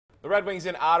The Red Wings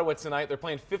in Ottawa tonight. They're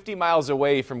playing 50 miles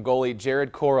away from goalie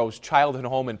Jared Coreau's childhood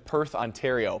home in Perth,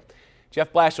 Ontario.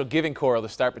 Jeff Blashill giving Coreau the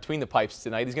start between the pipes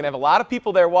tonight. He's going to have a lot of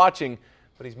people there watching,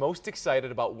 but he's most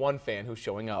excited about one fan who's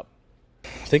showing up.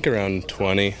 I think around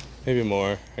 20, maybe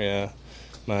more, yeah.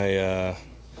 My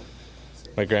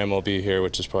grandma will be here,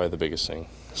 which is probably the biggest thing.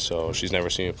 So she's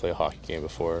never seen me play a hockey game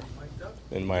before,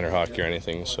 in minor hockey or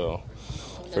anything, so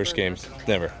first game,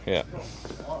 never, yeah.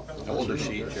 How old is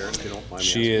she, Jared, if you don't mind me asking?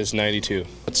 She is 92.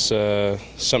 It's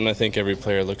something I think every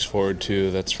player looks forward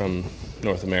to that's from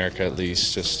North America at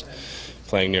least, just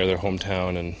playing near their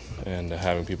hometown and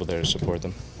having people there to support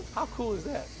them. How cool is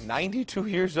that? 92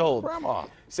 years old. Grandma.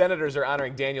 Senators are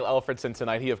honoring Daniel Alfredson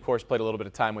tonight. He, of course, played a little bit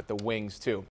of time with the Wings, too.